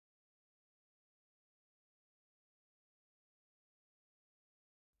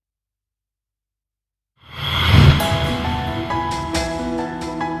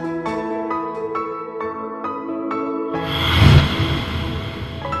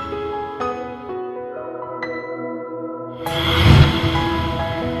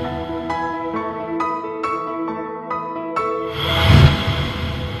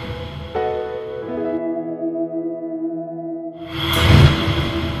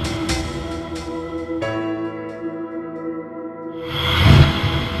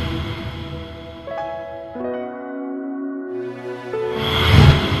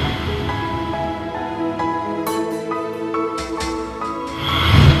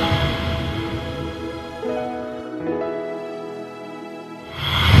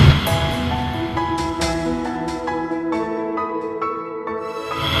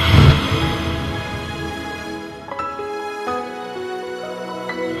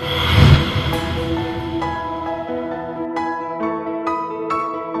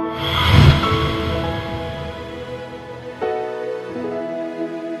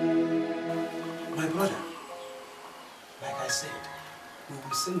we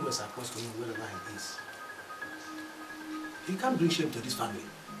will send West across to him wherever he is. He can't bring shame to this family.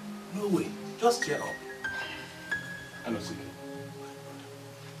 No way. Just cheer up. Honestly,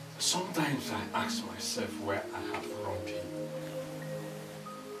 sometimes I ask myself where I have wronged him.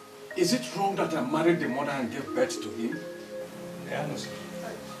 Is it wrong that I married the mother and gave birth to him? Yeah, honestly.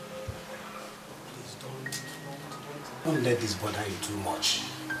 Please don't let this bother you too much.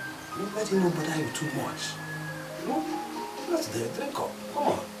 Don't let him bother you too much. No? That's there. Drink up. Come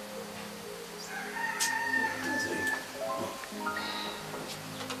on. That's it.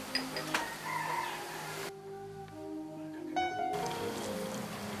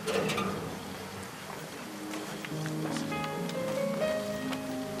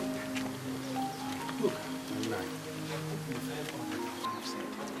 Look,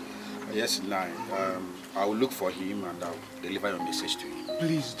 Yes, Nine. I will look for him and I'll deliver your message to him.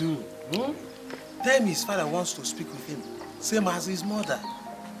 please do. Hmm? Tell him his father wants to speak with him, same as his mother.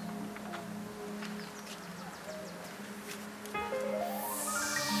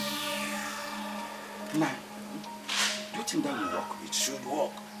 Nine, do you think that will work? It should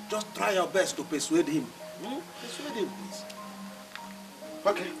work. Just try your best to persuade him. Persuade him, please.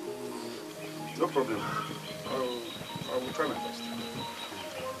 Okay. No problem. I will try my best.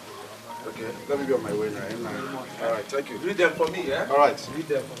 Okay, let me be on my way now. All right, thank you. Read them for me, yeah? All right. Read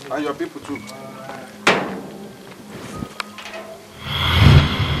them for me. And your people too.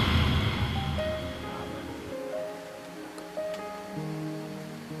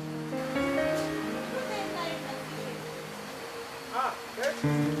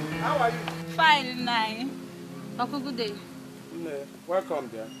 How are you? Fine, Nine. Uncle, good day. Welcome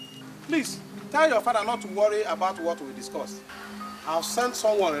there. Please, tell your father not to worry about what we discussed. I'll send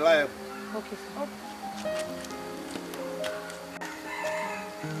someone reliable. Okay.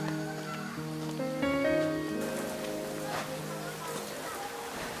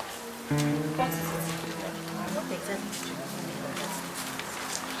 What is it? What exactly?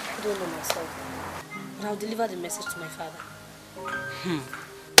 I don't know myself. But I'll deliver the message to my father.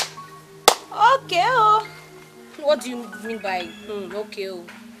 Okay, oh. What do you mean by okay, oh?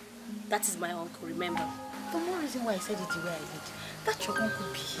 That is my uncle, remember? The more reason why I said it the way I did. That your uncle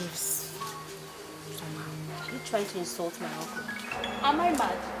behaves somehow. Are you trying to insult my uncle? Am I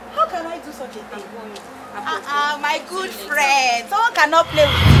mad? How can I do such a thing? My good friend. Someone cannot play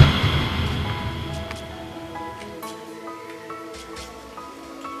with you.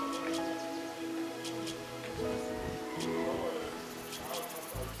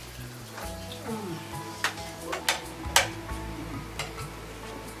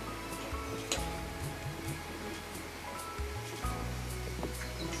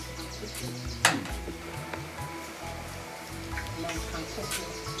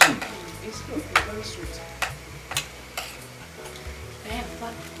 Very sweet.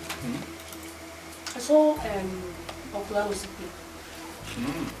 I saw Uncle Anosike.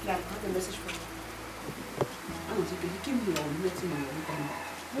 Yeah, I had a message from him. Anosike, he came here and met him on the way coming back.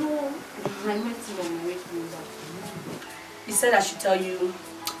 No, I met him on my way coming back. He said I should tell you, you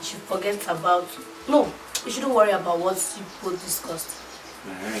should forget about... No, you shouldn't worry about what you both discussed.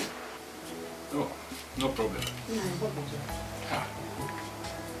 Right. Oh, no problem.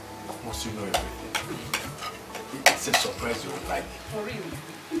 Must you know everything? It's a surprise you would like. For real?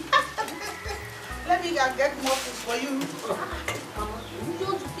 Let me get more food for you. Mama, you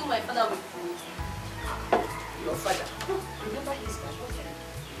don't think my father will food? Your father? Remember his dad?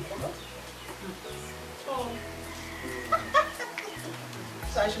 Oh.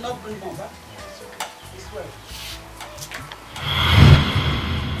 So I should not bring more back? It's well.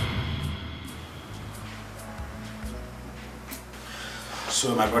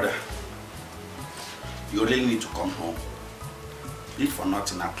 So, my brother, you really need to come home. If for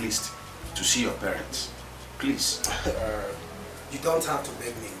nothing, at least to see your parents. Please. You don't have to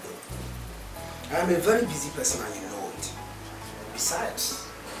beg me, though. I am a very busy person and you know it. Besides,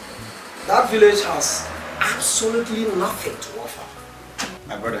 that village has absolutely nothing to offer.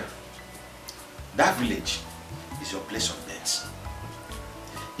 My brother, that village is your place of birth.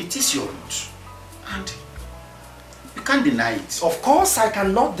 It is your root. And you can't deny it. Of course, I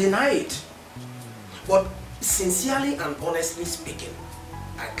cannot deny it. But sincerely and honestly speaking,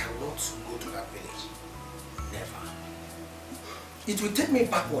 I cannot go to that village. Never. It will take me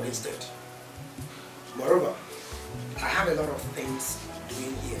backward instead. Moreover, I have a lot of things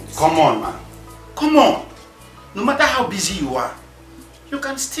doing here in the Come on, man. Come on. No matter how busy you are, you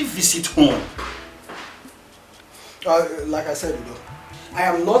can still visit home. Like I said, Udo, I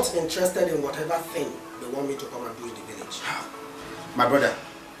am not interested in whatever thing they want me to come and do in the village. My brother,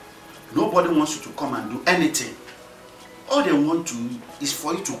 nobody wants you to come and do anything All they want to is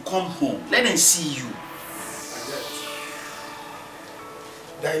for you to come home. Let them see you.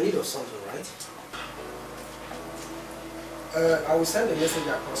 They're in need of something, right? I will send a message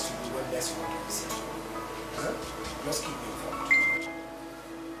across to you when next one can see you. Huh? Just keep me informed.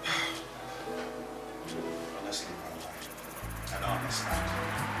 Honestly, I don't understand.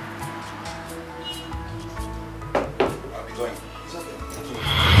 I'll be going. It's okay. Thank you.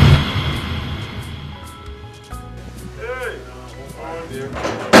 Hey!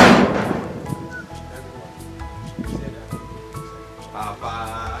 Papa.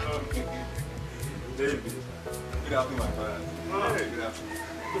 David. Good afternoon, my father. Hey, good afternoon.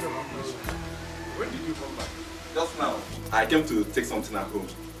 When did you come back? Just now. I came to take something at home.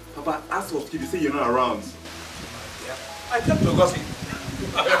 Papa, as of you say you're not around. Yeah. I came to gossip.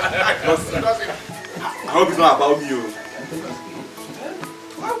 Gossip. I hope it's not about me.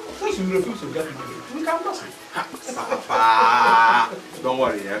 Well, since you refuse to get married, we can gossip. Papa, don't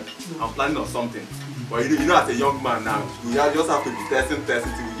worry, I'm planning on something. But you know, as a young man now, we just have to be testing till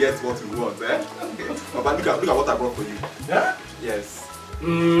we get what we want, eh? Okay. Papa, look at what I brought for you. Yeah? Yes.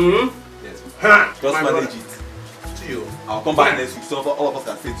 Yes. Just manage it. To you. I'll come back next week so all of us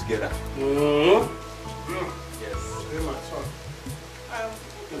can stay together. Yes. Very much, son.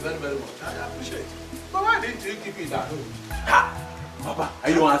 Thank you very, very much. I appreciate it. But why didn't you keep it at home? Ha! Papa, are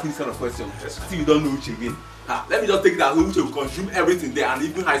you the one asking this kind of question? I think you don't know Uche again. Ha! Let me just take it as Uche will consume everything there and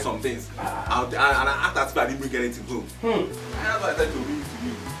even hide some things. And I act as if I didn't bring anything home. That's why I said to bring it to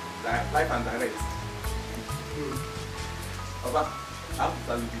you. Like life and direct. Papa, I have to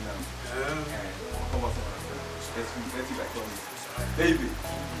start looking now. Come on, let's see like promise. David.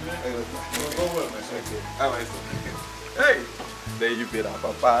 Go well, my son. Hey! There you be,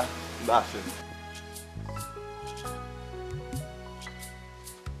 Papa. Dashing.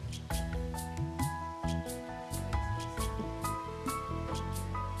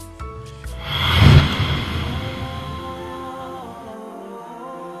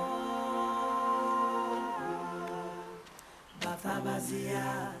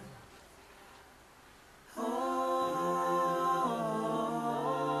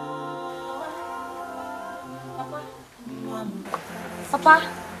 Papa?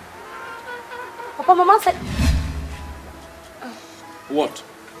 Papa, Mama said... What?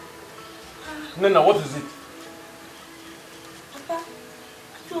 Nana, what is it? Papa, are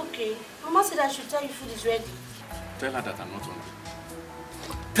you okay? Mama said I should tell you food is ready. Tell her that I'm not hungry.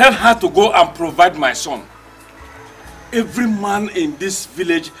 Tell her to go and provide my son. Every man in this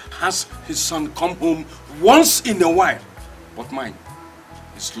village has his son come home once in a while. But mine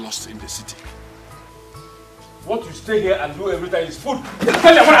is lost in the city. What you stay here and do every time is food.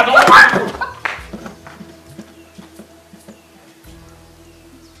 Tell her what I don't want.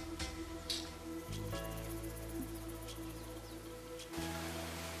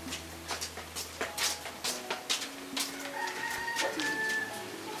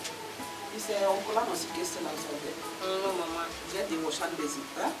 Uncle Amos is still outside there. No, Mama. Get the wash hand basin.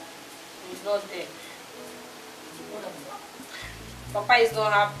 Huh? He's not there. Papa is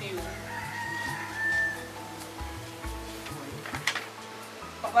not happy.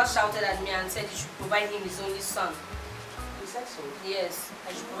 Papa shouted at me and said he should provide him his only son. He said so? Yes,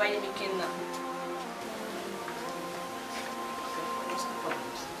 I should provide him a kidnap.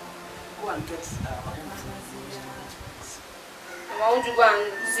 Go and get Why won't you go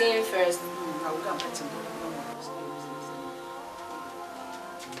and see him first? I will go and get him.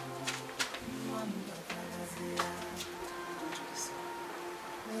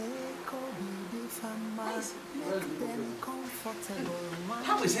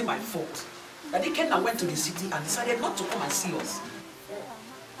 How is it my fault that Ikenna went to the city and decided not to come and see us?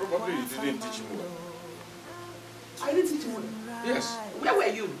 Probably you didn't teach him well. I didn't teach him well. Yes. Where were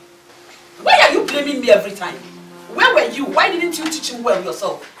you? Why are you blaming me every time? Where were you? Why didn't you teach him well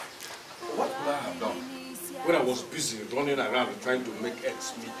yourself? What would I have done when I was busy running around and trying to make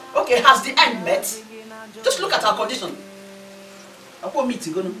ends meet? Okay, has the end met? Just look at our condition.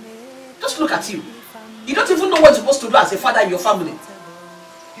 Just look at you. You don't even know what you're supposed to do as a father in your family.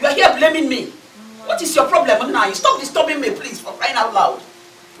 You are here blaming me. What is your problem now? Stop disturbing me, please, for crying out loud.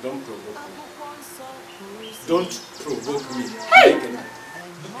 Don't provoke me. Don't provoke me. Hey!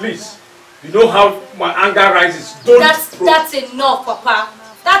 Please. You know how my anger rises. That's enough, Papa.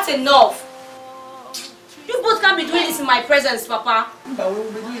 That's enough. You both can't be doing this in my presence, Papa. But we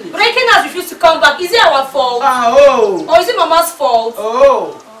will be doing it. Breaking has refused to come back. Is it our fault? Or is it Mama's fault?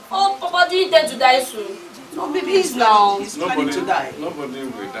 Oh, Papa, do you intend to die soon? No, maybe he's planning to die. Nobody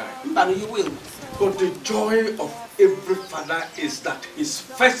will die. But you will. But the joy of every father is that his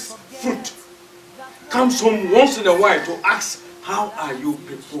first fruit comes home once in a while to ask, how are you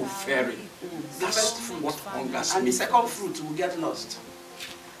people faring? That's what hungers me. And the second fruit will get lost.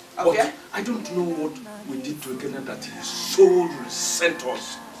 Okay? But I don't know what we did to Ekene that he so resent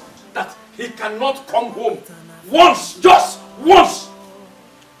us that he cannot come home once, just once.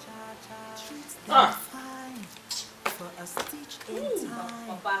 Ah.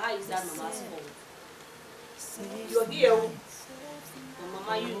 Papa, how is that Mama's fault? You're here.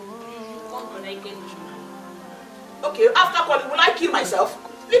 Mama, you can't connect it. Okay, after calling, will I kill myself?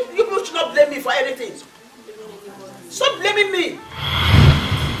 You people should not blame me for anything. Stop blaming me.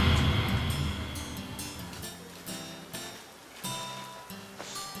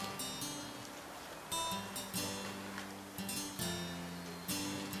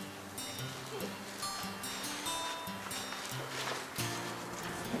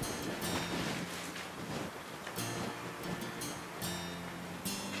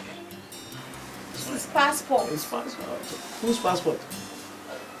 His passport. His passport. Whose passport?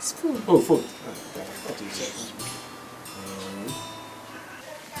 It's food. Oh, food. What is it?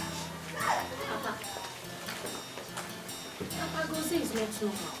 Papa, Gose is not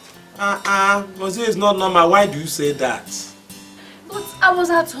normal. Gose is not normal. Why do you say that? But I was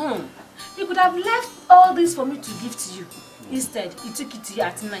at home. He could have left all this for me to give to you. Instead, he took it to you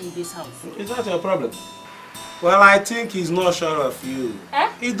at Naibe's house. Is that your problem? Well, I think he's not sure of you.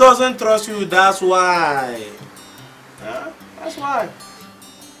 Eh? He doesn't trust you, that's why. That's why.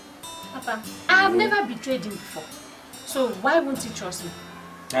 Papa, I have never betrayed him before. So why won't he trust me?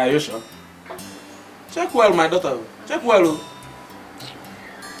 Are you sure? Check well, my daughter. Check well.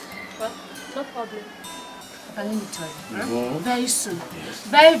 Well, no problem. Papa, let me tell you. Very soon,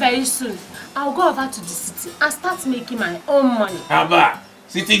 very, very soon, I'll go over to the city and start making my own money. Haba,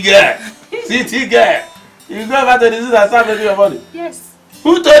 city girl. City girl. You go over to the city and start making your money? Yes.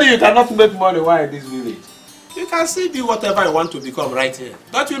 Who told you cannot make money while in this village? You can still be whatever you want to become right here.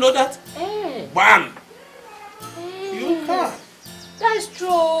 Don't you know that? Eh. Bam! Eh. You can. That is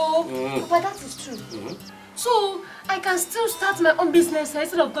true. But that is true. So I can still start my own business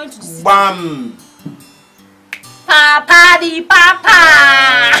instead of going to the city. Bam! Papa di papa!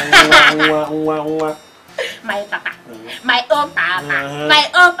 My papa. My own papa. My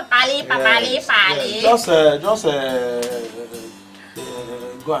own papali papali papali. Just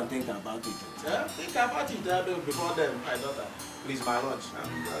go and think about it. Think about it before then, my daughter. Please, my lunch.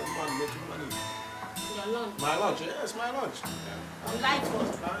 I'm making money. Your lunch? My lunch, yes, my lunch. You like food?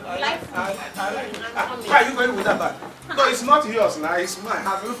 You like food? I like. Why are you going with that bag? No, it's not yours now, it's mine.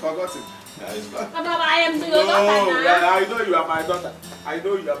 Have you forgotten? Yeah, it's mine. Papa, I am your daughter now. Yeah, I know you are my daughter. I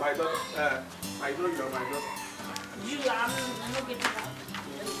know you are my daughter. I know you are my daughter. You are not getting out.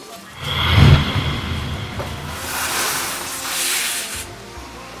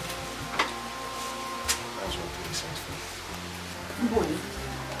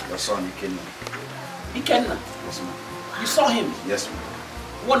 Your son, Ikenna. Ikenna? Yes, ma'am. You saw him? Yes, ma'am.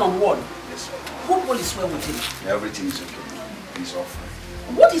 One-on-one? Yes, ma'am. Who police were with him? Everything is okay. He's all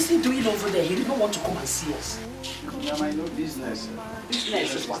fine. What is he doing over there? He did not want to come and see us. Yeah, my no business.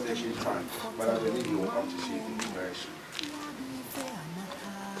 Business is taking time. But I believe he will come to see you very soon.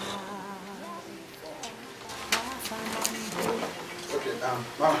 Okay,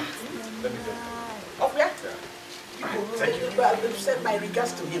 Mama, let me go. Oh, yeah? Yeah. Thank you. Send my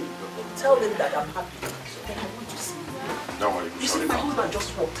regards to him. Tell him that I'm happy. And I want to see him. Don't worry. You see, my husband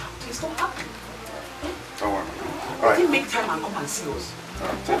just walked out. He's not happy. Don't worry. All right. He make time and come and see us.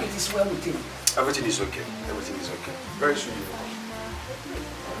 Hope it is well with him. Everything is okay. Everything is okay. Very soon you will come.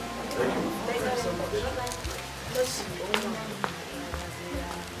 Thank you. Thank you so much. Bless you.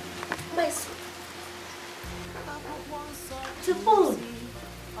 Bless you. The phone.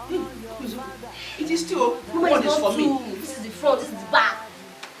 It is still. Mama, What it's is not for me? true. This is the front, this is the back.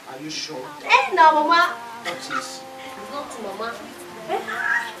 Are you sure? Eh, now, Mama. That is. It's not true, Mama.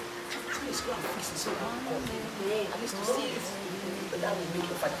 Please go and fix it so that I call him. At least to see it. But that will make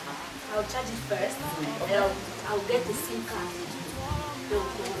your father happy. I'll charge it first, then I'll get the SIM card.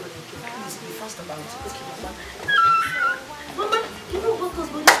 Please be fast about it. Okay, Mama. Mama, you know what goes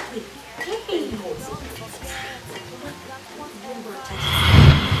on this way? Hey!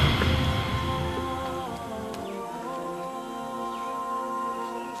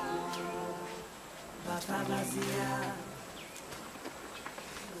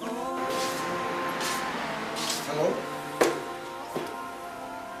 Hello?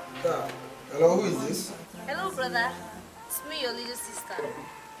 Hello, who is this? Hello, brother. It's me, your little sister.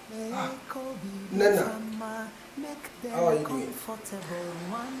 Nana. How are you doing?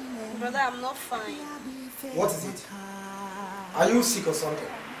 Brother, I'm not fine. What is it? Are you sick or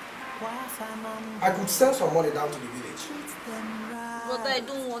something? I could send some money down to the village. But I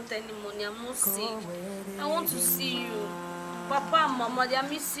don't want any money. I'm not sick. I want to see you. Papa and Mama, they are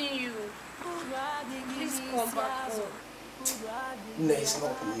missing you. Please come back home. No, it's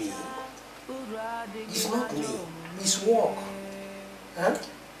not me. It's not me. It's work. Huh?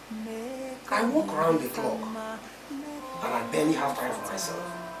 I work around the clock. And I barely have time for myself.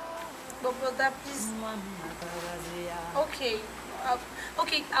 But brother, please. Okay.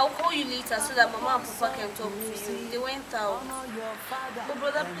 Okay, I'll call you later so that Mama and Papa can talk to you. They went out. But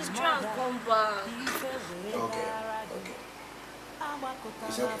brother, please try and come back. Okay.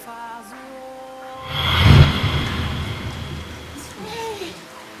 It's okay. Hey.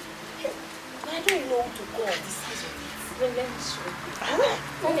 I don't know how to go on this side of it. Well, let me show you.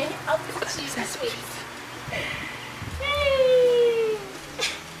 Okay, I'll put you this way. Hey!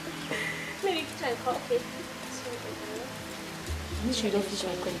 Maybe try and call, okay? Make sure you don't finish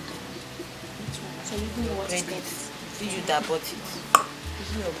my credit. So you don't know what to get. Did you that bought it?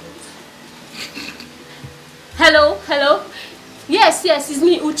 Hello? Yes, it's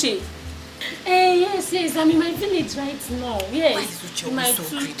me, Uche. Yes, I'm in my village right now. Yes. Why is Uche always so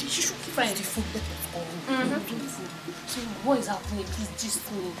greedy? You should give us the food, let us go home. So what is happening? Please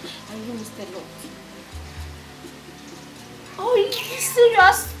just me. I really missed a lot. Oh, you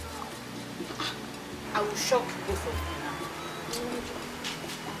serious? I will shock both of you now.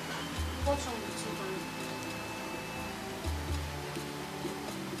 What's wrong with you, honey?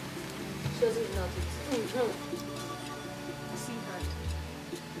 She doesn't love it. See her.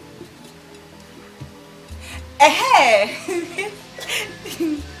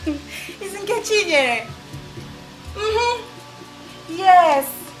 Isn't Nkechi here? Yes.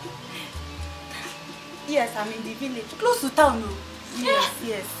 Yes, I'm in the village, close to town.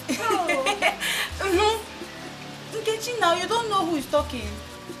 Yes. Nkechi, now you don't know who is talking.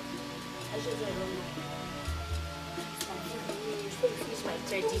 I just don't know. Finish my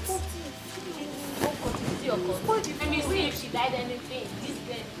credit. Let me see if she died anything. This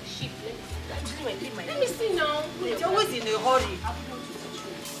girl, sheep. Let me see now. You're always in a hurry.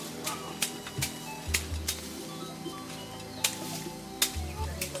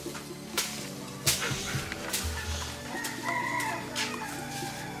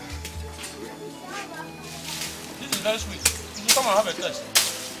 This is very sweet. You should come and have a taste.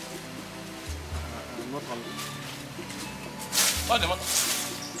 I'm not hungry. What's the matter?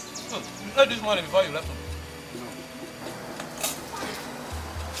 Look, you ate this morning before you left home. No.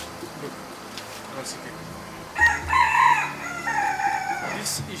 Look, Rosike.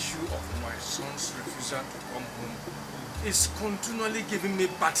 This issue of my son's refusal to come home is continually giving me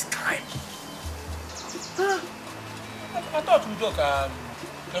bad time. I thought we joke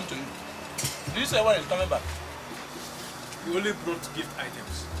came to you. Did you say when he's coming back? He only brought gift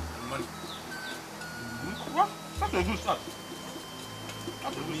items and money. Well, that's a good start.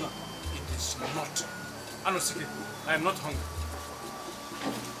 It is not. Anosike, I am not hungry.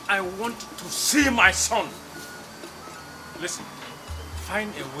 I want to see my son. Listen, find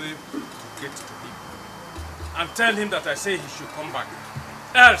a way to get to him and tell him that I say he should come back.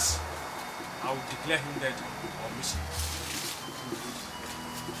 Else, I will declare him dead or missing.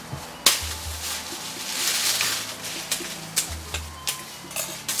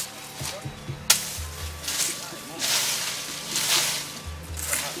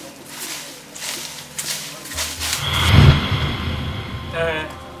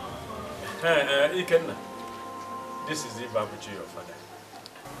 Ikenna, this is Ibabuchi, your father.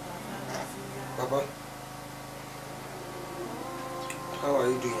 Papa, how are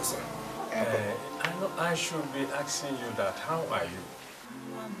you doing, sir? I know I should be asking you that. How are you?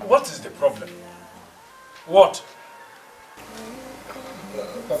 What is the problem? What?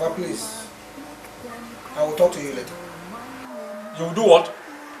 Papa, please. I will talk to you later. You will do what?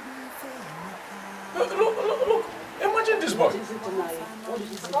 Look. Imagine this boy.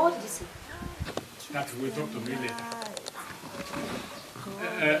 What did you say? That will talk to me later.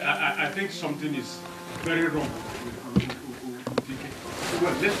 I think something is very wrong with Ike.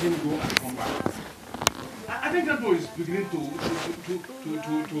 Well, let him go and come back. I think that boy is beginning to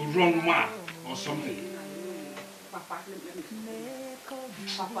run mad or something. Papa, let me.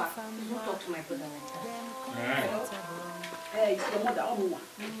 Papa, don't talk to my brother like that. Hey, it's your mother.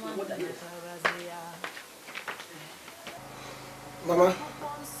 Your mother, yes. Mama,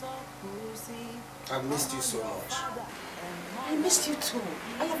 I've missed you so much. I missed you too.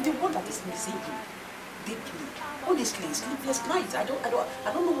 I am the one that is missing you deeply. Honestly, sleepless nights. I don't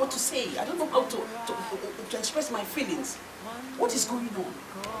know what to say. I don't know how to express my feelings. What is going on?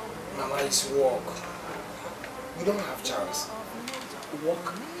 Mama, it's work. We don't have chance.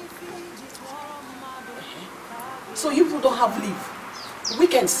 Work? So you people don't have leave.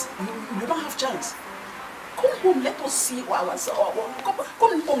 Weekends, you don't have chance. Come home, let us see ourselves.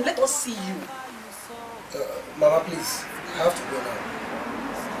 Come home, let us see you. Mama, please. I have to go now.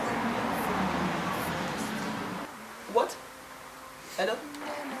 What? Hello?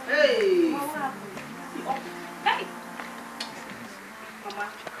 Hey! Hey! Mama.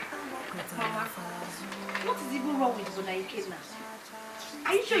 Mama. What is even wrong with Bonaike now?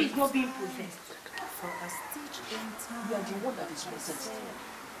 Are you sure he's not being possessed? You are the one that is possessed.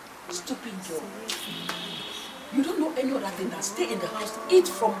 Stupid girl. You don't know any other thing than stay in the house, eat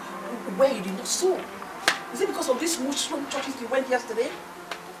from where you did not sow. Is it because of these mushroom churches you went yesterday?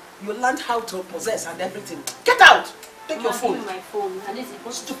 You learned how to possess and everything. Get out! Take your phone. My phone.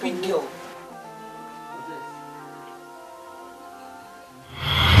 Stupid girl.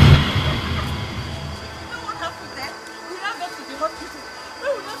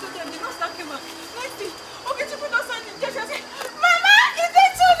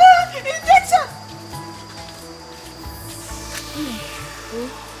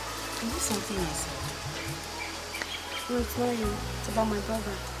 No, it's not you. It's about my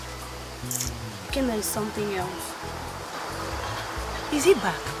brother. I think there is something else. Is he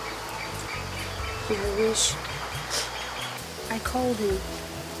back? I wish. I called him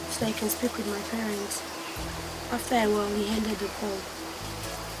so I can speak with my parents. After a while, he ended the call.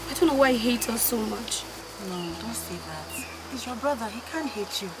 I don't know why he hates us so much. No, don't say that. He's your brother. He can't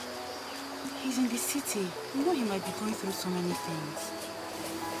hate you. He's in the city. You know he might be going through so many things.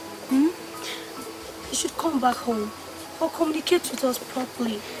 He should come back home or communicate with us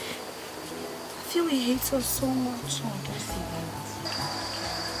properly. I feel he hates us so much. Oh, don't say that.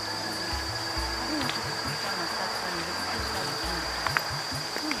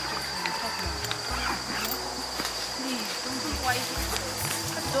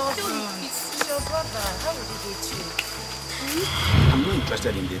 It's your brother. How would he hate you? I'm not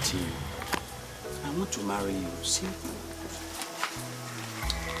interested in dating you. I want to marry you. Simple.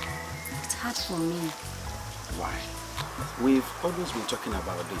 It's hard for me. Why? We've always been talking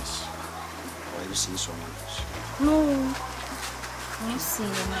about this. Or are you seeing someone else? No. I'm not seeing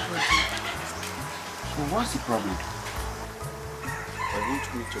anybody. So what's the problem? I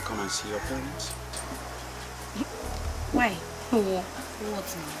want me to come and see your parents. Why? Oh, what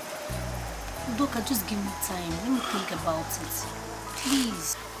now? Doka, just give me time. Let me think about it.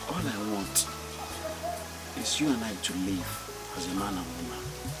 Please. All I want is you and I to live as a man and woman.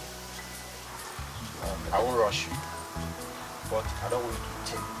 I won't rush you, but I don't want you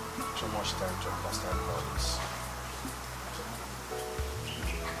to take too much time to understand all this.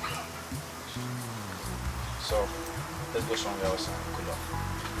 So, let's go somewhere else and cool off.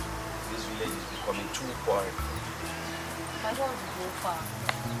 This village is becoming too boring. I don't want to go far.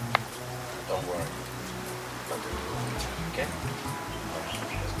 Don't worry. Okay?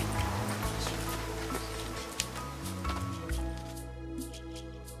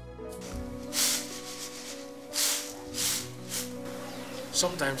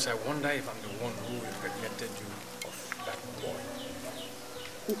 Sometimes I wonder if I'm the one who impregnated you of that boy.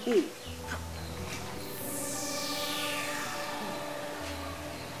 Hey,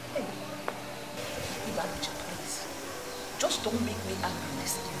 Ibaruchi, please. Just don't make me angry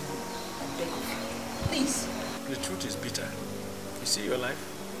this evening. I beg of you. Please. The truth is bitter. You see your life?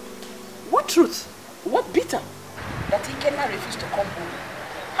 What truth? What bitter? That he cannot refuse to come home.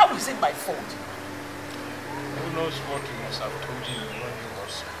 How is it my fault? Who knows what he must have told you when he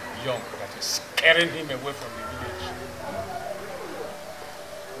was young that is scaring him away from the village.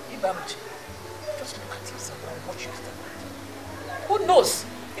 Ibaruchi, just look at yourself and watch yourself. Who knows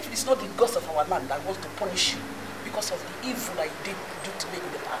if it is not the gods of our land that wants to punish you because of the evil that you did to me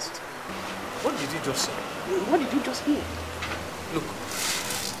in the past. What did you just say? What did you just hear? Look,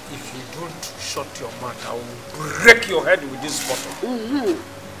 if you don't shut your mouth, I will break your head with this bottle.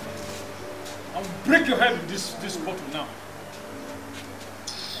 I will break your head with this bottle now.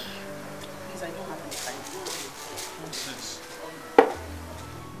 Please, I don't have any time. Nonsense.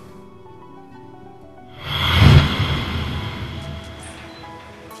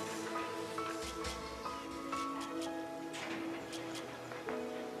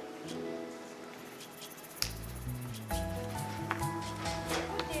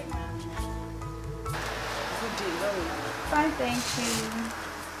 Fine, thank you.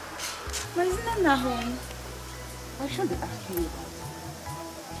 But isn't Nana home? I should be asking you about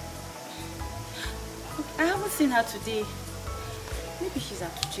I haven't seen her today. Maybe she's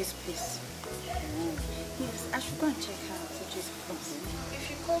at Uche's place. Yes, I should go and check her at Uche's place. If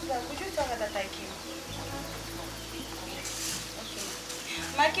she calls back, would you tell her that I came? Okay.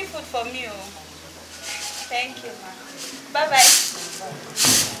 Mikey food for me, oh. Thank you, ma. Bye-bye.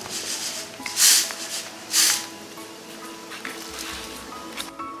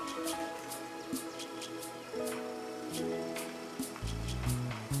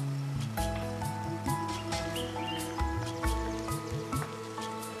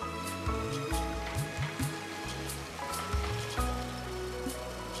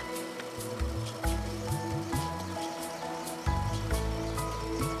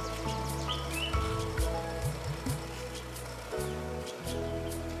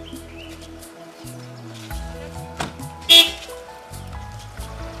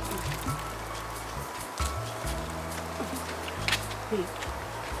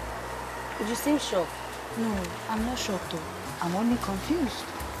 You seem shocked. No, I'm not shocked though. I'm only confused.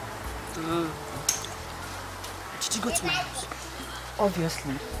 Did you go to my house?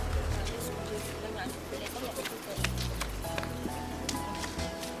 Obviously.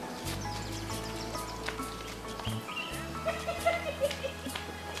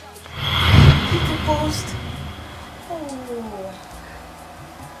 You proposed? Oh.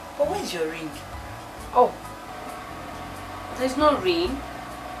 But where's your ring? Oh. There's no ring.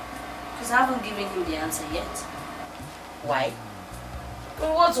 Because I haven't given him the answer yet. Why?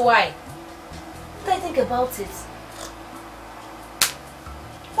 What's why? What do I think about it?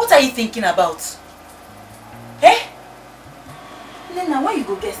 What are you thinking about? Eh? Lena, why you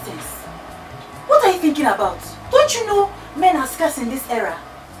go get sense? What are you thinking about? Don't you know men are scarce in this era?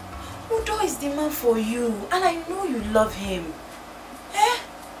 Udo is the man for you, and I know you love him. Eh?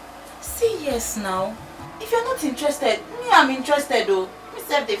 Say yes now. If you're not interested, me, I'm interested though.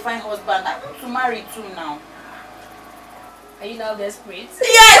 Myself, they find husband. I want to marry too now. Are you now desperate?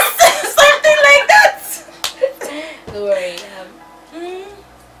 Yes! Something like that! Don't worry.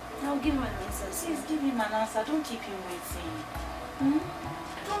 I'll give him an answer. Please give him an answer. Don't keep him waiting.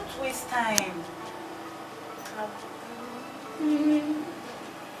 Don't waste time.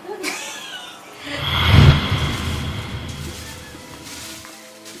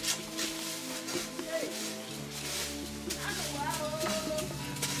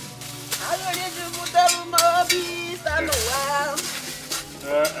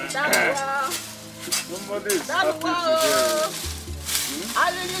 Somebody is happy today.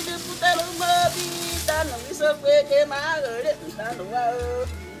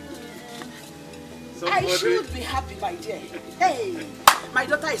 I should be happy, my dear. Hey, my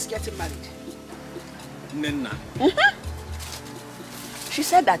daughter is getting married. Nena. She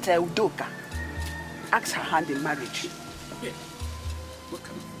said that Udoka asked her hand in marriage. Yeah. Look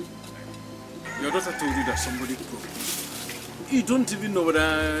at me. Your daughter told you that somebody proposed. You don't even know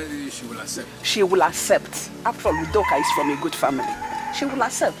whether she will accept. She will accept. After all, Udoka is from a good family. She will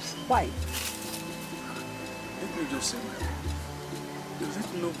accept. Why? Let me just say, my friend,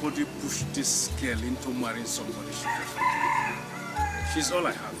 let nobody push this girl into marrying somebody she prefers. She's all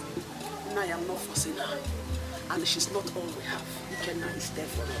I have. No, I am not forcing her. And she's not all we have. Ikenna is there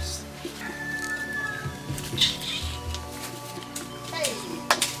for us. Hey!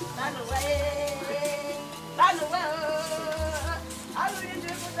 Run away! Run away!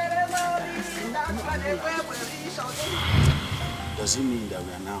 Does it mean that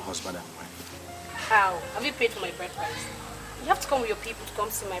we are now husband and wife? How? Have you paid for my breakfast? You have to come with your people to come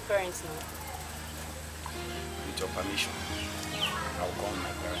see my parents now. With your permission, I'll call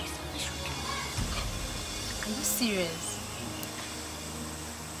my parents this weekend. Are you serious?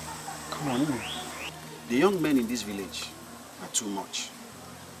 Come on. The young men in this village are too much.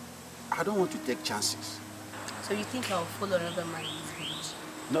 I don't want to take chances. So you think I'll follow another man in this village?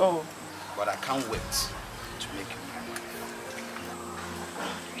 No, but I can't wait to make you my wife.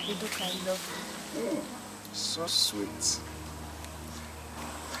 Udoka, I love you. So sweet.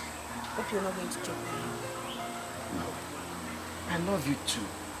 Hope you're not going to joke with me. No, I love you too.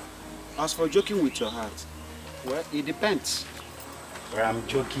 As for joking with your heart, well, it depends. But I'm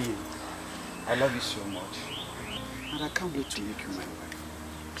joking. I love you so much. And I can't wait to make you my wife.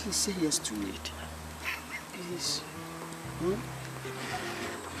 Please say yes to me. Please. Hmm?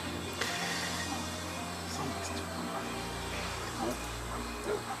 Say yes to me. Huh?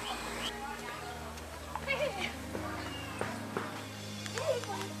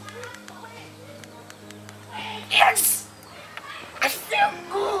 Yes! I feel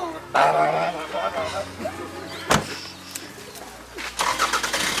good!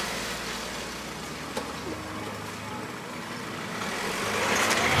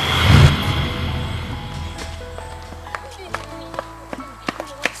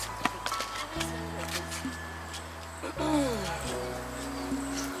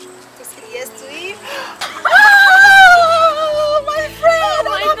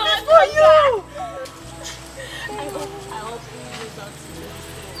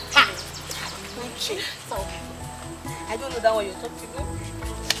 So, I don't know that one you're talking about.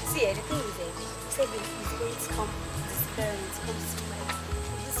 See, the thing is, he said he's going to come to his parents, come see my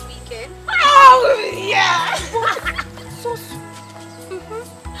this weekend. Oh, yeah! So sweet.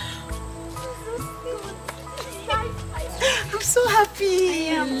 I'm so happy. I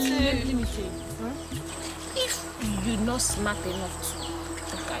am too. Let me tell you. If you're not smart enough to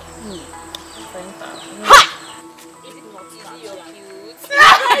okay, Is it not easy? You're cute.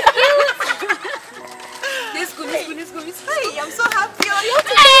 Let's go. Hey, I'm so happy.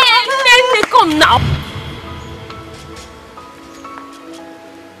 Hey, come now.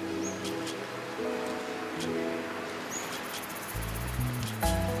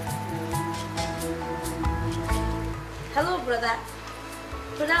 Hello, brother.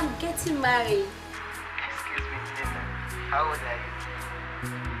 Brother, I'm getting married. Excuse me, Linda. How old are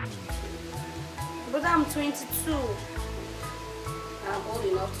you? Brother, I'm 22. I'm old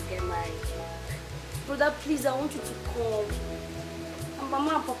enough to get married. Brother, please, I want you to come. And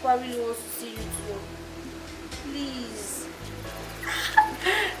Mama and Papa really want to see you too. Please.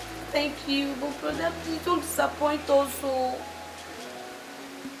 Thank you, but brother, please don't disappoint us.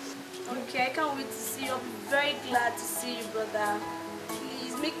 Okay, I can't wait to see you. I'll be very glad to see you, brother.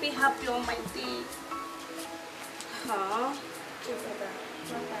 Please, make me happy on my day. Huh? Okay, brother.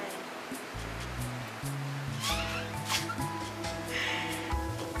 Bye-bye.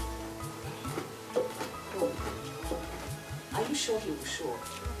 Are you sure he will show up?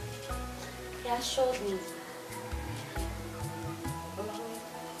 He assured me.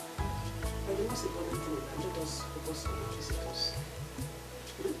 But the most important thing, let us focus on our visitors.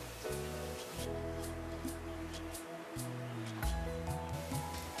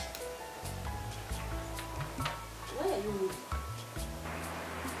 Why are you moving?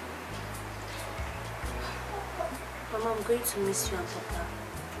 Mama, I'm going to miss you and Papa.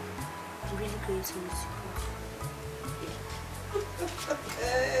 I'm really going to miss you.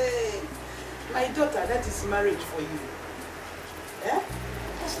 Hey, my daughter, that is marriage for you. Eh?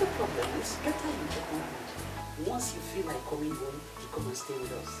 That's no problem. It's better you get married. Once you feel like coming home, you come and stay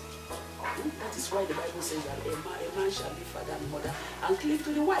with us. That is why the Bible says that a man shall be father and mother and cleave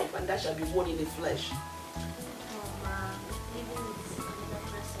to the wife, and that shall be one in the flesh. Mama, even with another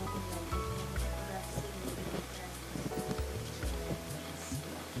person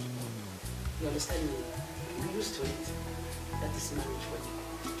You understand me? You'll be used to it. That is marriage for you.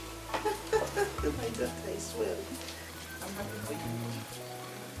 My daughter is well. I'm happy for you.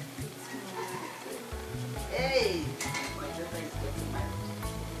 Hey! My daughter is getting married.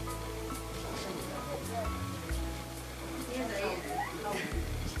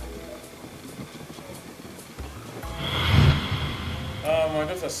 My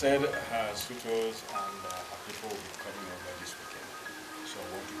daughter said her suitors and her people will be coming over this weekend. So I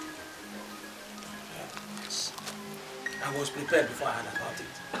want you to get prepared. Yes. I was prepared before I heard about it.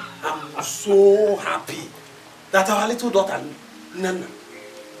 I'm so happy that our little daughter, Nana,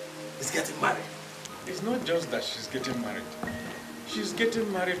 is getting married. It's not just that she's getting married. She's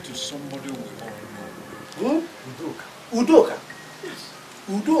getting married to somebody we all know. Udoka. Udoka? Yes.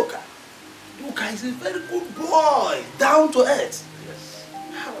 Udoka. Udoka is a very good boy, down to earth. Yes.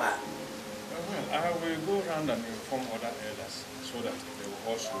 Well, I will go around and inform other elders so that they will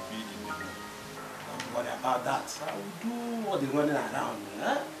also be in the room. Don't worry about that. I will do all the running around.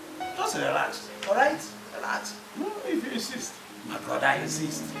 Just relax, alright? Relax. If you insist. My brother, I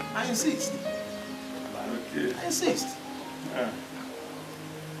insist. I insist. Okay. I insist.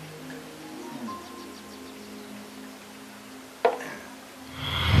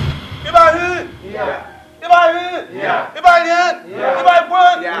 Ibrahim! Yeah. Ibrahim! Yeah. Ibrahim! Yeah.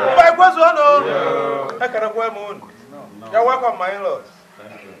 Ibrahim! Yeah. Ibrahim! No. You're welcome, my in-laws.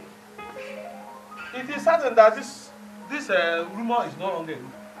 Thank you. It is certain that this rumor is no longer a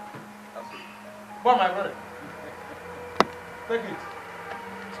rumor. But my brother, take it.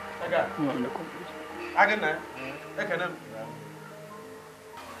 Again. Again.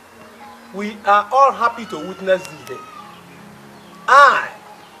 We are all happy to witness this day. I,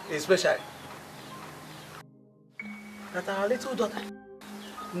 especially, that our little daughter,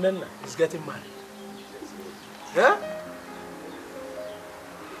 Nana, is getting married. Yeah?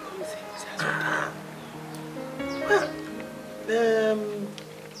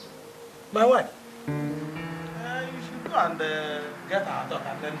 My wife, you should go and get our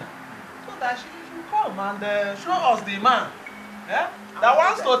daughter Nana, so that she should come and show us the man that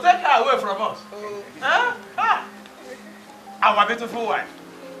wants to take her away from us. Our beautiful wife.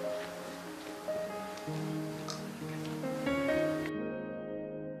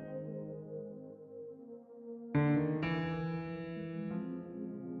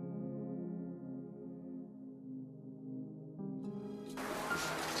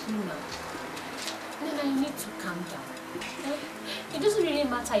 need to calm down. It doesn't really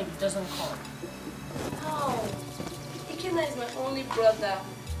matter if it doesn't come. How? Ikenna is my only brother. A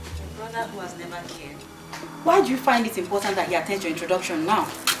brother who has never cared. Why do you find it important that he attends your introduction now?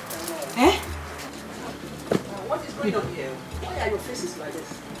 Eh? What is going on here? Why are your faces like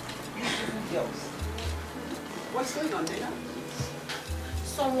this? Beautiful girls. What's going on there?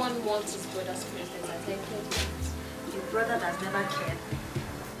 Someone wants his brother's presence at engagement. Your brother has never cared.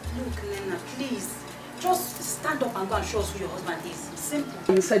 Look, Lena, please. Just stand up and go and show us who your husband is.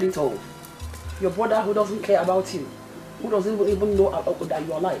 Simple. You said it all. Your brother who doesn't care about you. Who doesn't even know that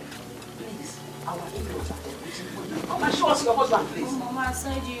you are alive. Please, our in-laws are there. Come and show us your husband, please. Oh, Mama,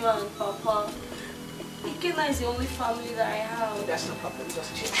 aside you and Papa, Ikenna is the only family that I have. That's no problem.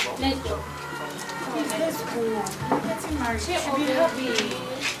 Just change. Let's go. Please, let's go. You're getting married. She should be happy.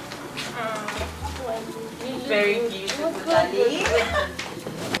 Very beautiful, darling.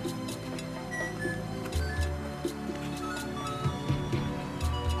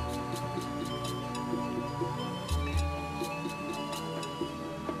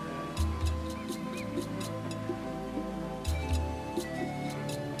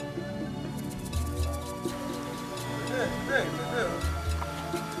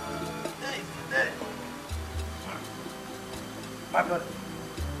 My brother,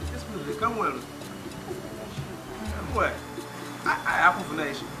 this movie, come well. Come well. I have for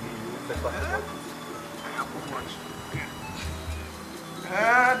nation. I have much.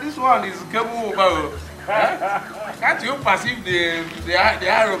 This one is capable of. Can't you perceive the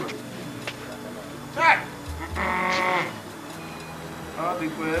aroma? Check. Oh, the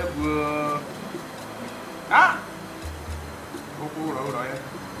web. Ah. Hold on.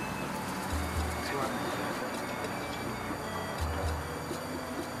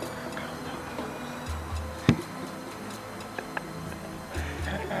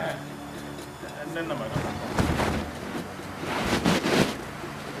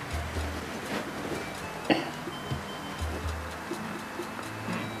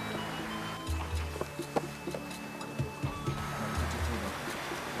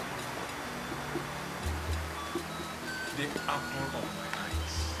 The apple of my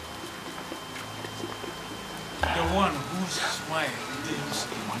eyes. The one whose smile lives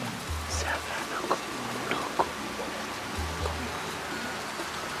in me.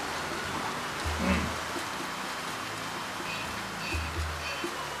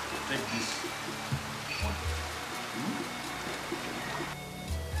 Take this one.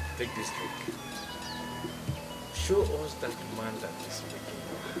 Take this drink. Show us that man that is making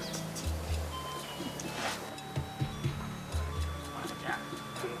your heart.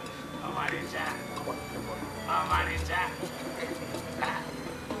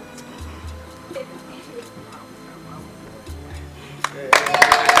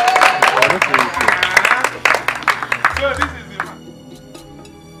 So this is the man.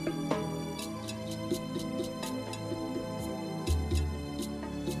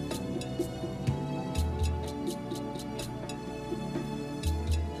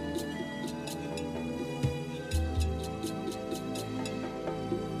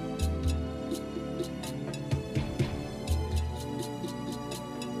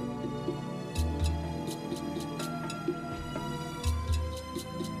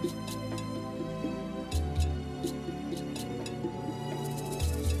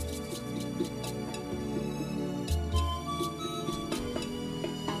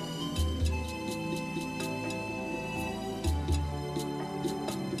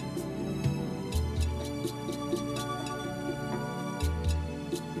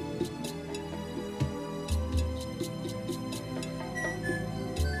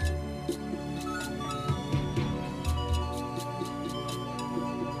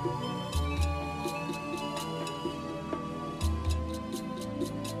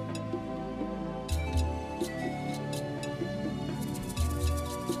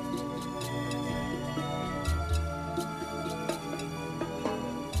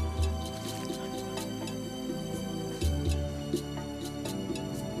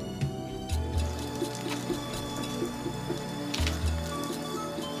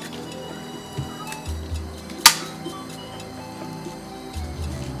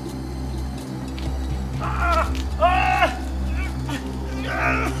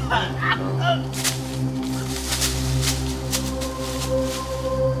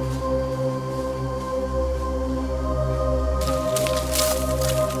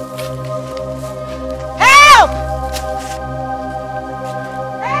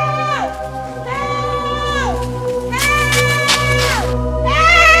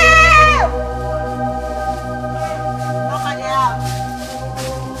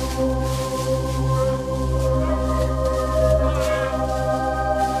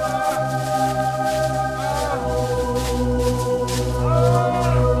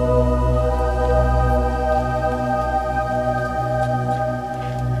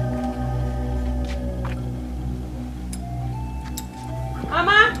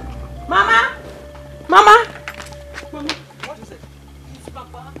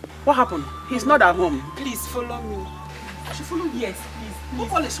 What happened? He's not at home. Please follow me. I should follow you? Yes,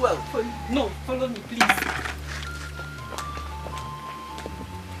 please. All is well. No, follow me, please.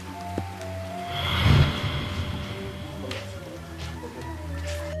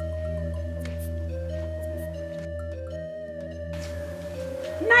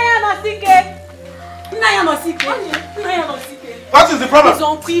 What is the problem? Ils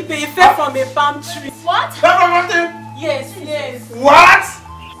ont pris et fait from a palm tree. What? Yes, yes. What?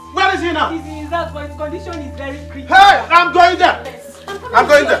 Where is he now? He's in his house, but his condition is very critical. Hey, I'm going there. Yes. I'm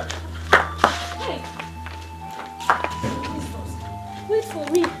going there. Hey. Wait for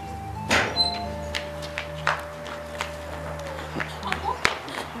me.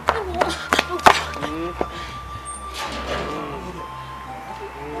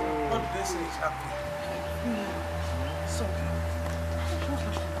 What did they say is happening?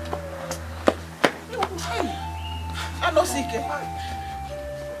 I'm not sick.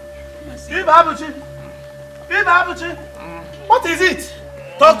 What is it?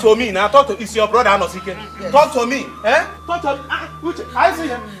 Talk to me now. Talk to. It's your brother, Anosike. Yes. Talk to me. Eh? Talk to me. Uche, I see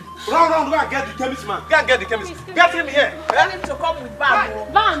him. Run, go and get the chemist man. Go and get the chemist. Get him here. Tell him to come with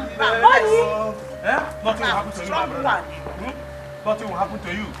Bam. Bam. Nothing will happen to you, my brother. Nothing will happen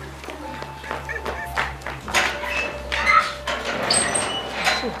to you.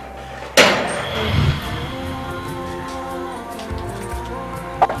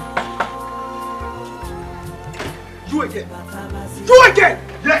 You again? You again?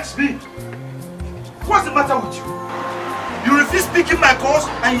 Yes, me. What's the matter with you? You refuse speaking my cause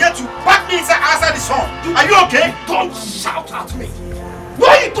and yet you back me outside the sun. Are you okay? Don't shout at me. No,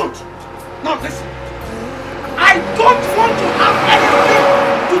 you don't. Now listen. I don't want to have anything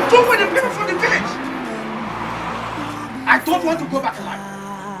to do with the people from the village. I don't want to go back alive.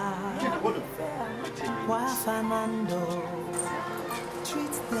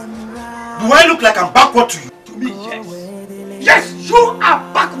 Do I look like I'm backward to you? To me, yes. Yes, you are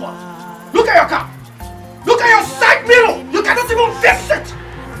backward. Look at your car. Look at your side mirror. You cannot even fix it.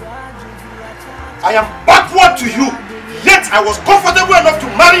 I am backward to you. Yet I was comfortable enough to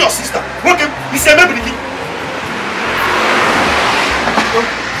marry your sister. Okay, it's a baby.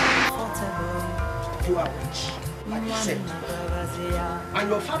 You are rich, like you said. And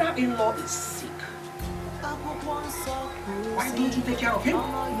your father-in-law is sick. Why don't you take care of him?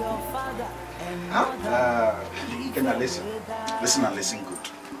 Huh? Now listen and listen good.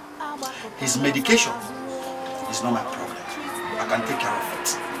 His medication is not my problem. I can take care of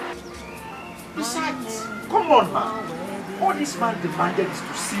it. Besides, come on man. All this man demanded is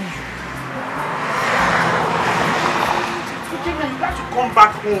to see you. Okay, man, you got to come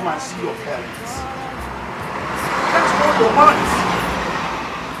back home and see your parents. That's all you want.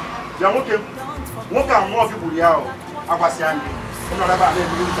 Yeah, okay. One can more people here. I was young. You know about them.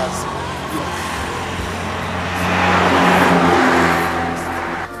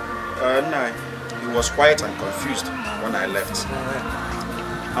 No, he was quiet and confused when I left.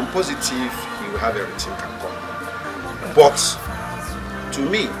 I'm positive he will have everything can come. But to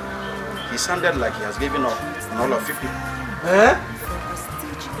me, he sounded like he has given up on all of you people. Eh?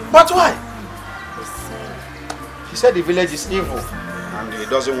 But why? He said the village is evil and he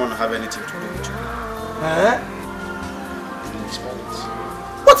doesn't want to have anything to do with you. Eh?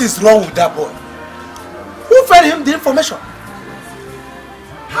 What is wrong with that boy? Who fed him the information?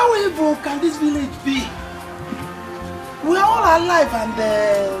 How evil can this village be? We are all alive and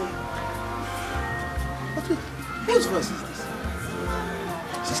But wait, whose voice is this?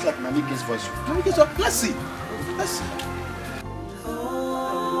 This is like Namike's voice. Namike's voice. Let's see. Let's see.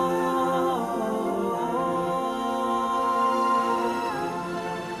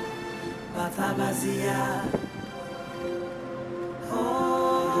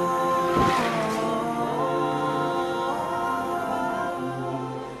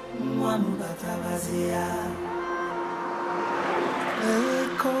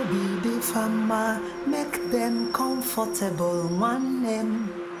 Make them comfortable, one name.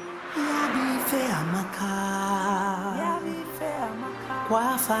 Yabi Feamaka.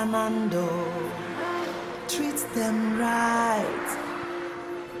 Kwa Fernando. Treat them right.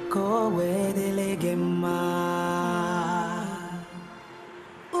 Go where they legema.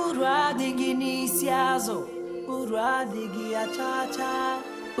 Ura digi nisiazo. Ura digi achacha.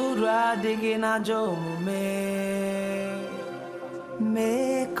 Ura digi na jomume.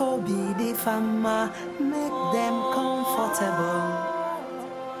 Make obi the fama, make them comfortable.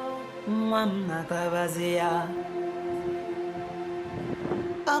 Mama Tabazia.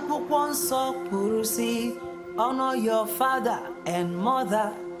 Apokwon nsọ kwuru sị, honor your father and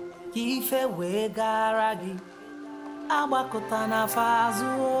mother. Ife wee gara gị. Abakotana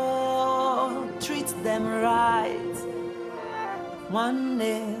fazu, treat them right. One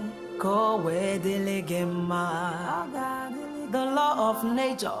day, go where they legema. The law of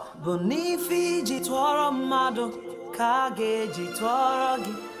nature, bonifi jitwara mado, kage jitwara.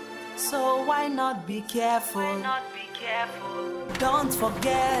 So why not be careful? Don't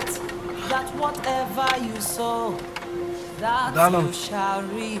forget that whatever you sow, that you shall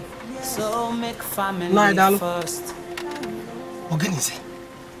reap. So make family first. Organize.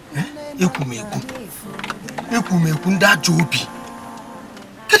 Ekumeku nda jobi.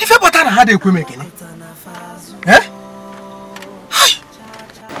 Kedi fe bota na hade ekumeke ni?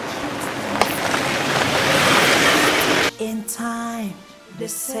 In time, they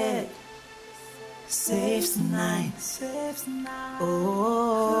said, saves nine.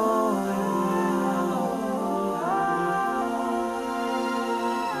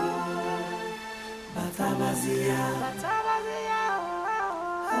 Batabazia.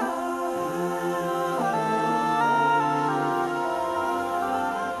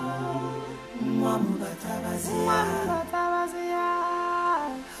 Mamu Batabazia. Batabazia.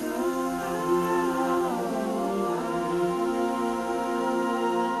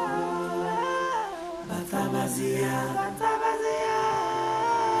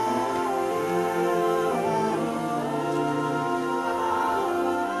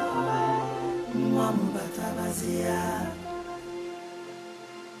 Mamu Batabazia.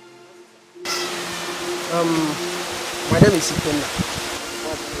 My name is Ikenna.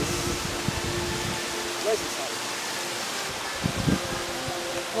 Where's his house?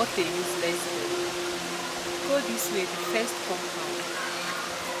 What a useless thing. Go this way, the first compound.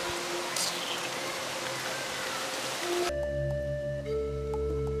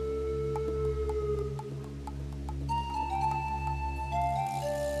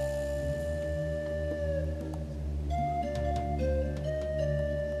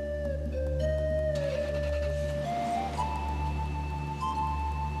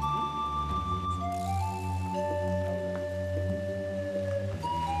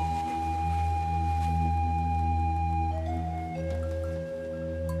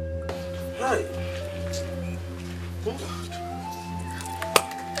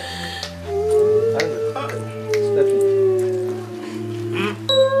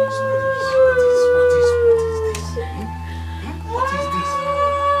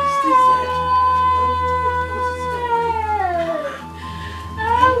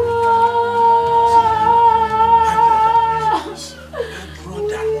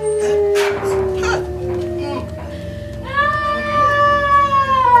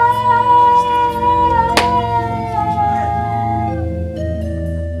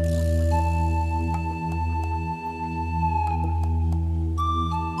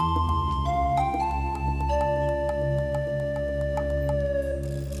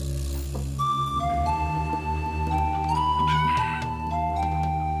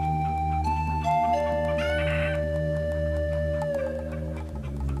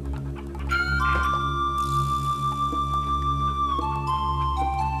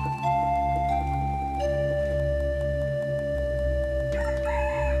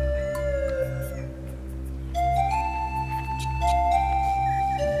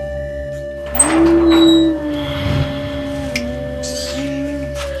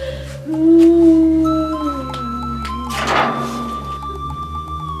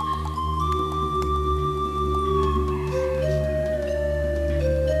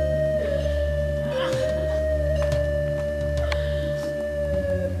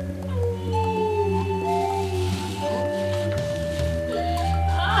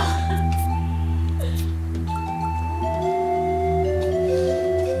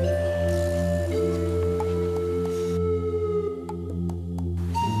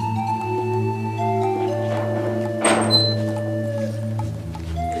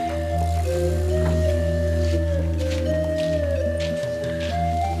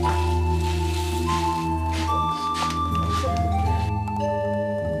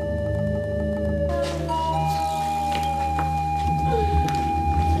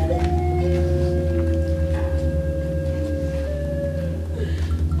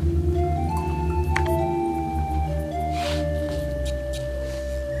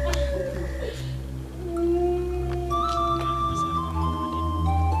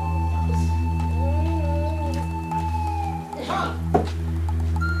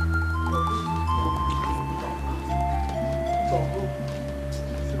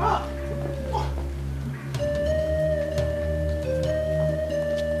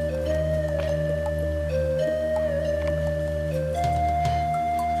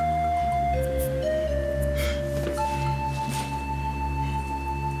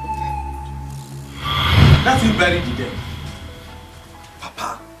 That's him buried the dead.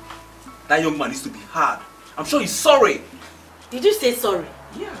 Papa, that young man needs to be hard. I'm sure he's sorry. Did you say sorry?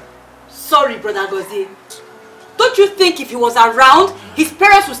 Yeah. Sorry, Brother Gozie. Don't you think if he was around, his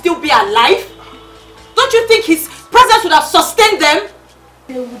parents would still be alive? Don't you think his presence would have sustained them?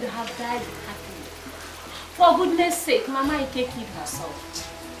 They would have died happily. For goodness sake, Mama Ike killed herself.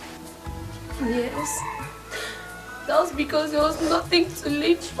 Yes. That was because there was nothing to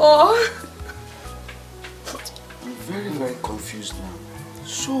live for. I'm very, very confused now.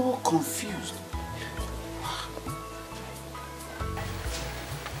 So confused.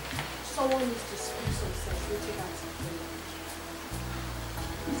 Someone needs to speak some sense into that.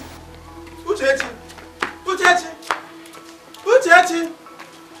 Uchechi! Uchechi! Uchechi!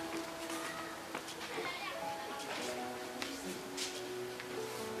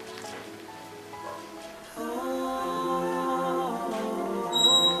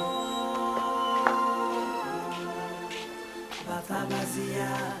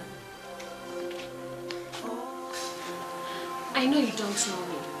 I know you don't know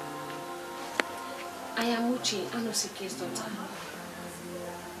me. I am Uche, Anosike's daughter.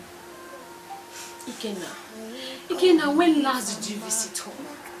 Ikenna, when last did you visit home?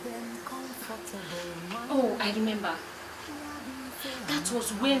 Oh, I remember. That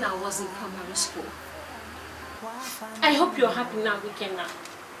was when I was in primary school. I hope you're happy now, Ikenna.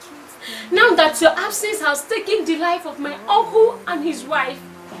 Now that your absence has taken the life of my uncle and his wife.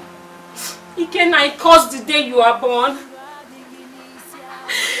 Ikenna, I cursed the day you are born.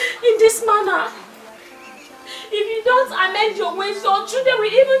 In this manner, if you don't amend your ways, your children will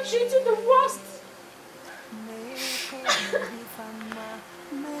even treat you the worst.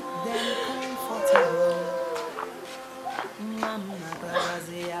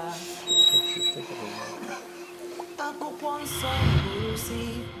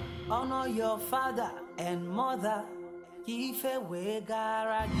 Honor your father and mother. Treat them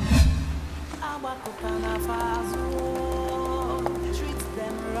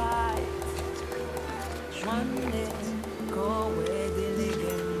right. One day, go where they live.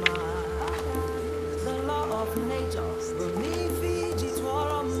 The law of nature.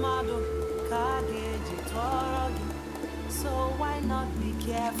 So why not be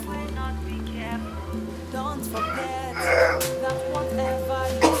careful? Don't forget that whatever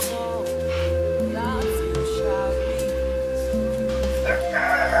you sow, that you shall reap.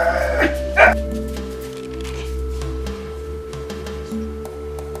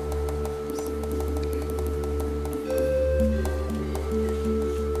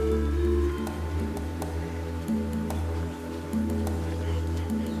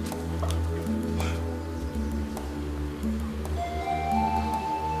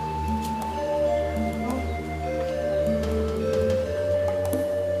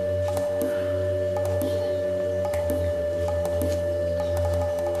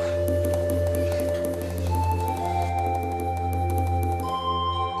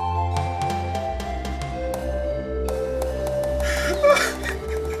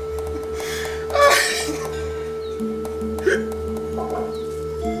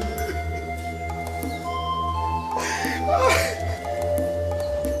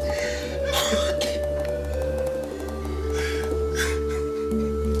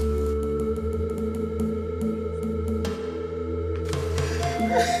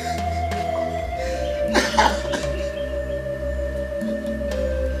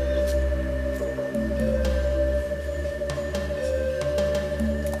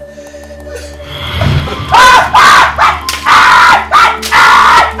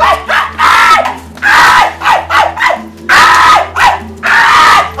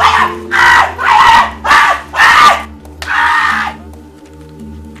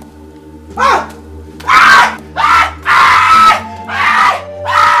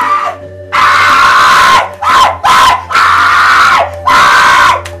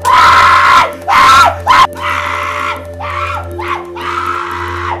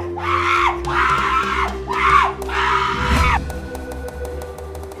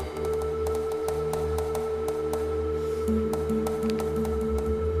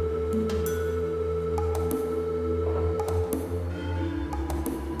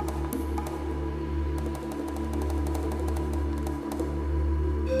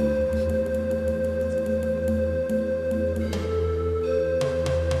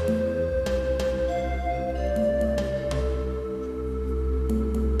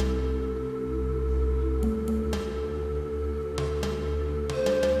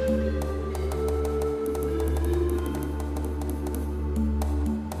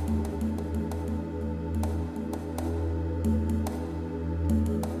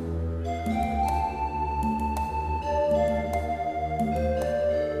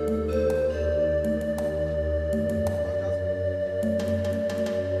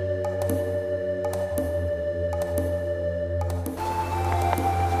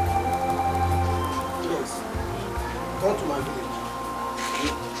 Come to my village.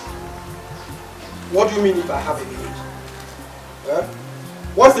 What do you mean if I have a village? Eh?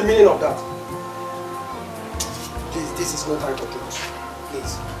 What's the meaning of that? Please, this is no time for jokes.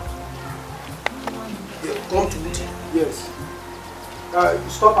 Please. Yeah, come to it. Yes.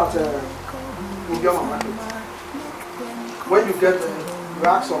 Stop at Ubioma Market. When you get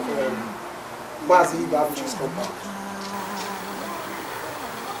racks of Mazi Babuchi's compound.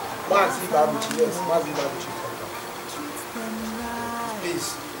 Mazi Babuchi, yes, Mazi Babuchi's compound. Please,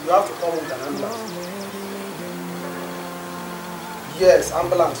 you have to come with an ambulance. Yes,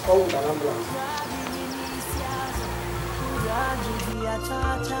 ambulance, come with an ambulance.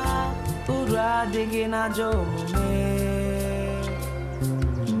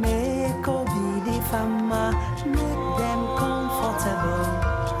 Make them comfortable.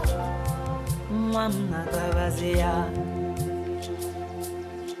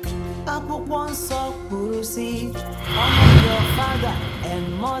 Honor your father and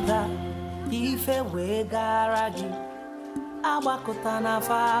mother. If a way garagi, Abakutana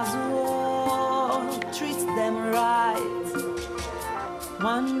Fazu, treat them right.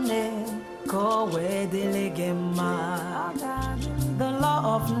 One day, go where they legema. The law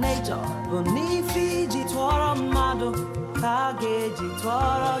of nature, Bonifiji Twara Mado, Kageji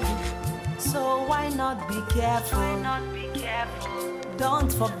Twara. So why not be careful?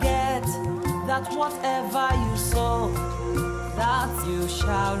 Don't forget that whatever you sow, that you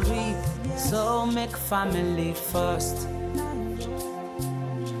shall reap. So make family first.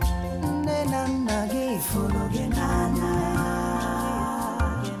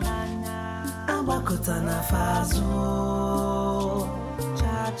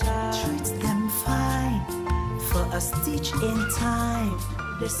 Treat them fine for a stitch in time.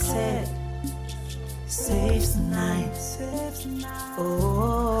 They said saves night.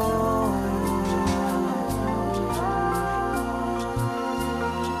 Oh.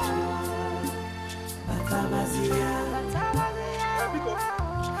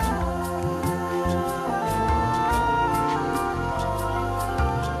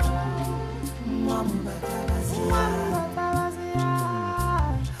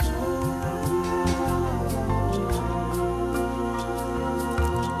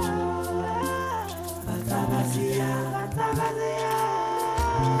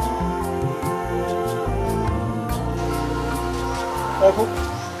 Uncle.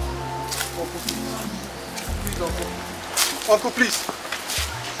 Uncle, please.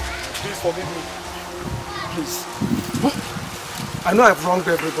 Please forgive me. Please. I know I've wronged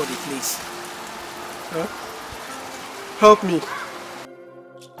everybody, please. Huh? Help me.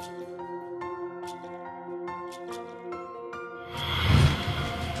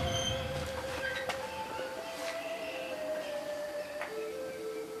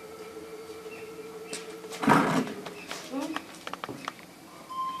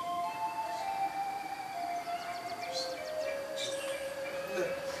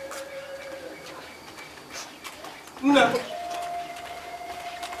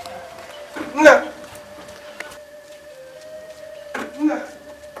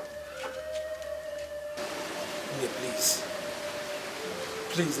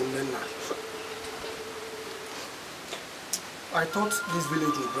 I thought this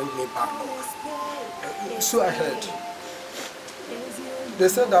village would bring me back home. So I heard. They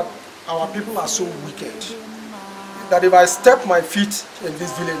said that our people are so wicked that if I step my feet in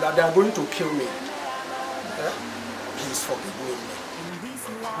this village, that they are going to kill me. Please forgive me.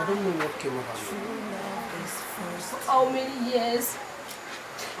 I don't know what came over you. How many years?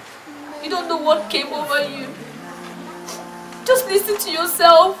 You don't know what came over you. Just listen to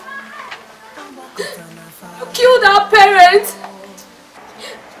yourself. You killed our parents.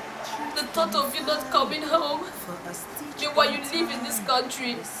 The thought of you not coming home while you live in this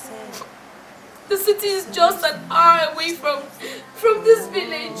country. The city is just an hour away from this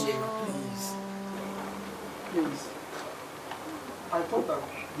village. Please. I thought that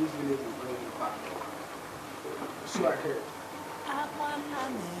this village would bring me back. So I heard.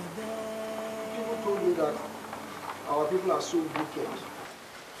 People told me that our people are so wicked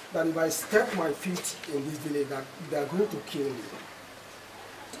that if I step my feet in this village, that they are going to kill me.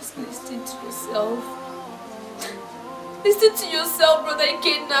 Just listen to yourself. Listen to yourself, Brother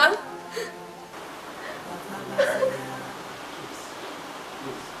Ikenna.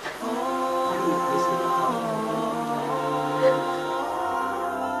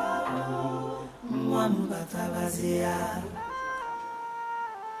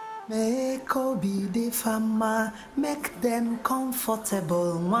 Make Obi the farmer, make them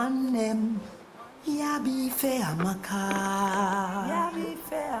comfortable. One name, Yabi Feamaka,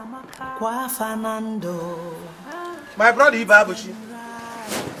 Kwa Fernando, My brother Ibabuchi,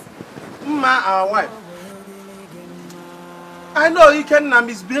 our wife. I know he can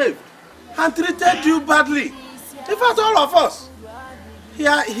misbehave and treated you badly. In fact, all of us.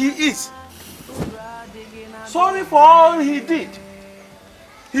 Here he is. Sorry for all he did.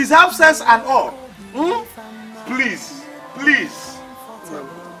 His absence and all. Please, please.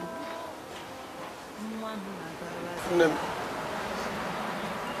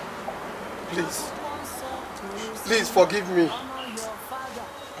 Please. Please forgive me.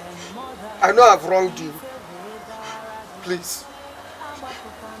 I know I've wronged you. Please.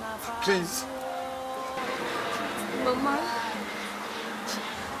 Please. Mama.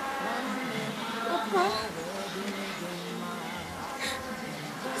 Papa.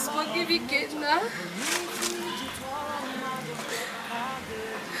 Please forgive me, Kedna.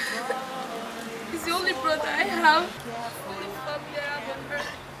 He's the only brother I have. Only family I have on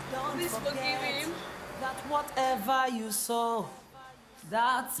earth. Please forgive him. That whatever you sow,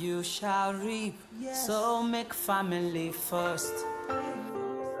 that you shall reap. So make family first.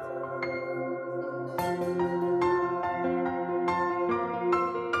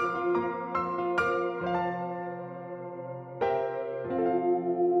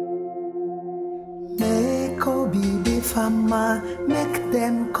 Make Obi the farmer, make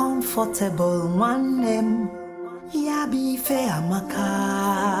them comfortable. One name, Yabi Feamaka.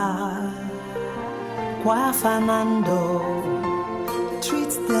 Kwa Fernando,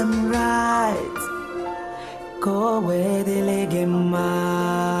 treat them right. Go where the legema.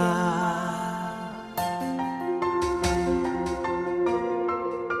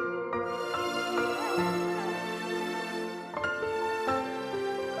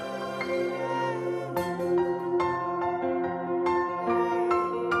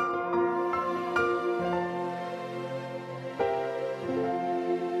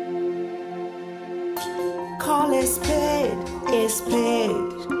 Call a spade,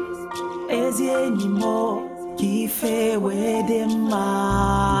 as anymore, kife wedema.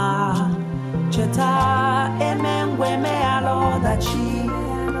 Cheta emen weme alo dachi.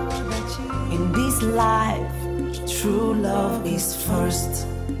 In this life, true love is first.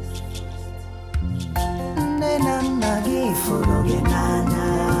 Nena nagi fologenana,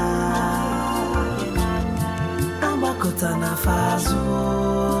 ambakota na fazo.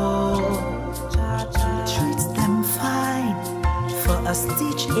 Treat them fine for a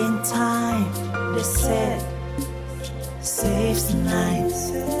stitch in time. They said, saves night.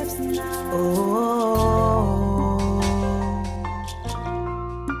 Oh,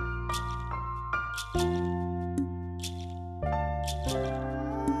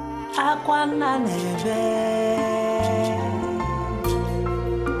 Aquana neve.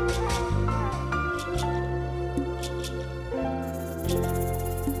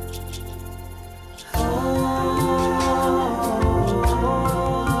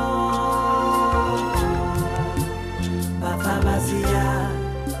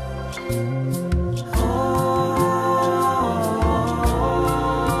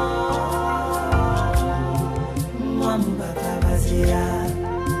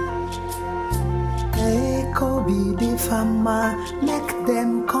 Make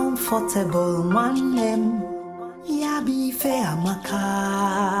them comfortable. One name, Yabi Feamaka.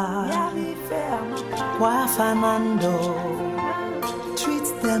 Kwa Fernando, treat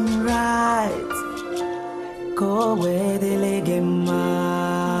them right. Go where the legema.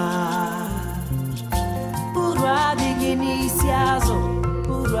 Ura digi nisiazo,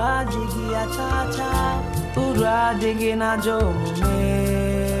 ura digi achacha, ura digi na jomume.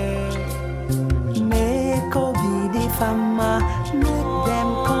 Make Obi the farmer, make them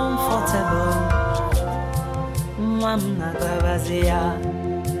comfortable. Mwamna tabazia.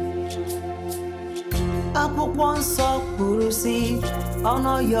 Akwụkwọ nsọ kwuru sị,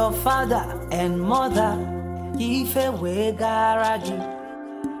 honor your father and mother. Ife wee gara gị,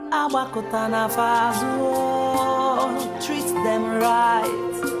 agbakọta na fazụ. Treat them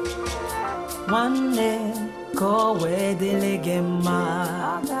right. Nwanne ka wee dịrị gị mma.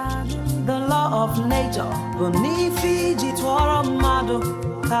 The law of nature, bonifi jitwara mmadụ,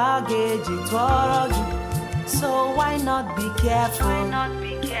 kage jitwara gị. So why not be careful?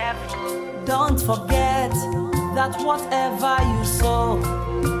 Don't forget that whatever you sow,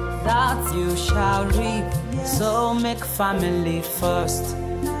 that you shall reap. So make family first.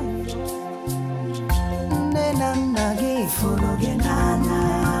 Nena nagi fologenana,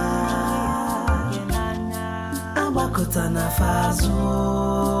 ambakota na fazo.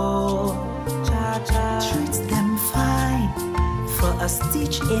 Treat them fine for a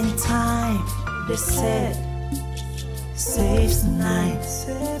stitch in time. They said, saves night.